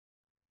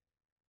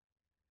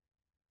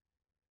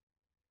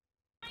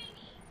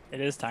It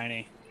is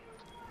tiny.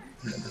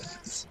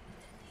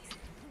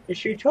 Is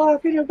she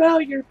talking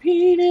about your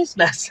penis?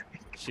 That's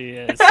She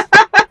is.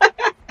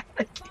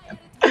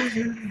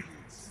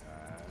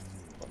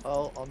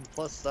 Well, on the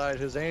plus side,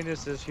 his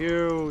anus is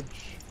huge.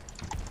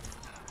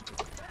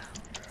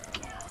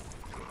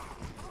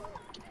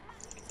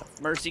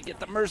 Mercy, get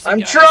the mercy, I'm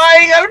guys.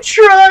 trying. I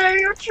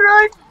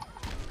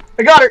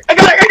got her,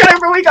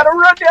 bro. We gotta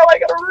run now. I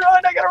gotta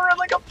run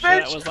like a bitch. Sure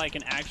that was like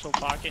an actual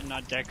pocket,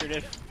 not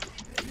decorative.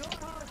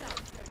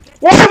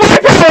 Why am I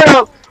powered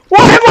up?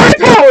 Why am I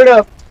powered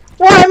up?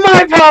 Why am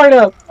I powered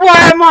up?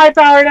 Why am I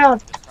powered up?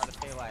 Just try to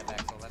stay alive,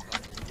 Axel. That's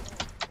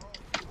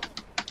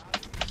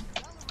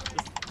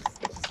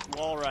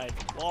all. Wall ride,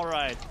 wall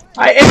ride.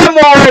 I am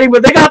already,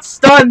 but they got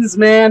stuns,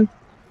 man.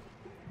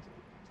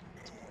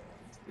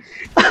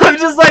 I'm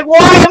just like, why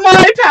am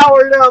I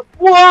powered up?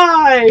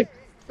 Why?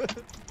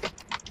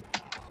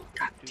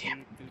 God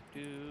damn.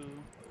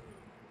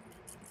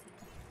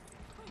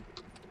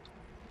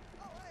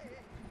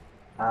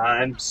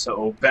 I'm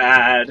so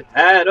bad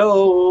at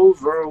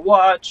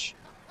Overwatch.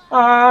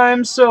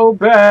 I'm so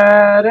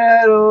bad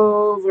at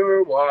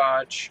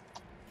Overwatch.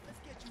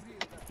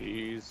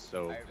 He's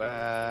so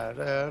bad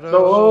at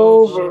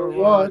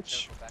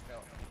Overwatch.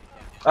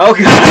 Oh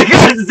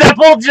god,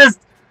 Zeppel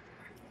just...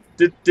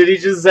 Did he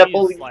just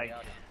Zeppel? He's like,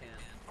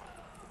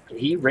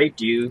 He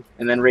raped you,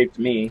 and then raped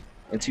me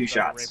in 2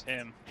 shots. rape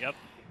him. Yep.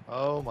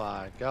 Oh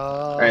my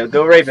god. Alright,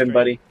 go rape him,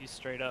 buddy. He's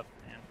straight up,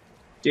 man.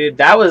 Dude,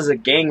 that was a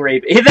gang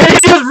rape. Then he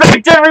just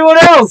raped everyone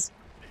else!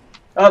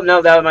 Oh,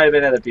 no, that might have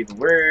been other people.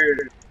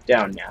 We're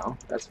down now.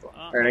 That's fine.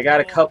 Alright, I got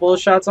a couple of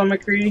shots on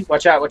McCree.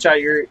 Watch out,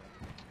 you're...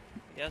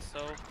 Yes, so.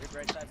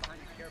 Right side behind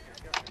you. Careful.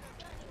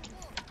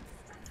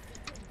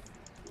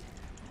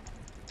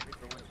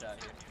 Reaper one shot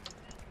here.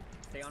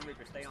 Stay on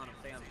Reaper. Stay on him.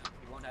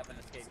 He won't have an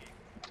escape.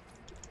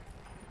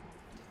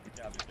 Good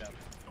job.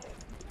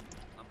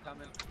 I'm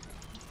coming.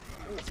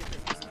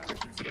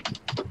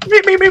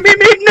 Me!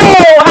 No!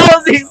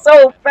 How is he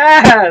so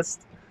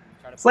fast?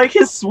 It's like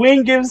his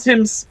swing gives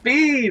him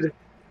speed.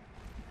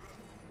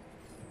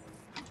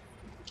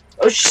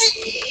 Oh,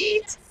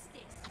 shit!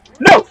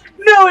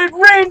 No, it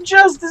rained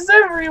justice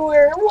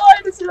everywhere. Why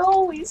does it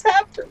always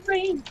have to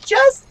rain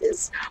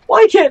justice?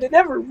 Why can't it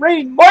ever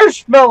rain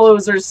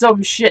marshmallows or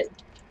some shit?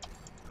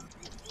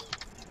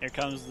 Here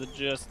comes the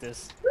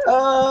justice.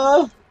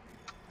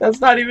 That's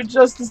not even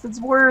justice,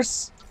 that's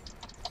worse.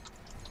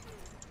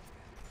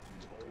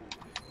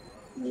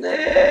 Nah.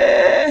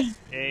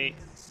 8,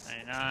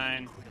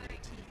 99.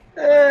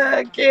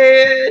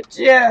 Good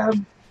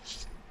job.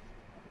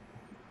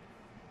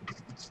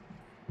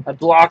 I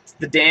blocked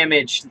the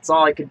damage. That's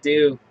all I could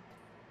do.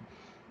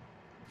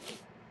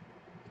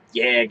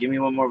 Yeah, give me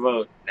one more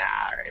vote. Nah,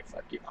 alright,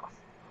 fuck y'all.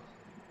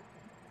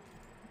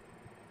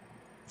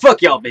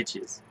 Fuck y'all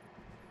bitches.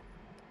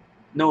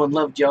 No one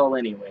loved y'all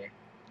anyway.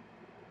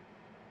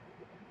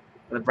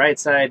 On the bright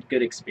side,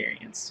 good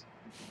experience.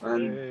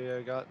 Hey,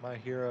 I got my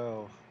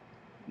hero.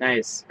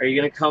 Nice. Are you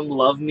gonna come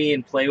love me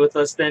and play with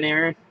us then,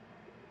 Aaron?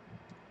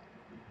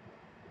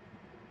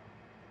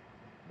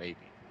 Maybe.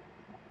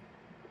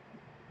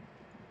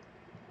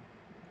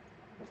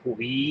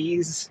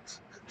 Please?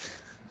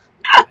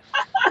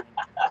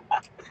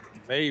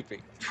 Maybe.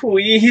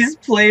 Please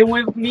play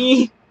with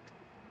me?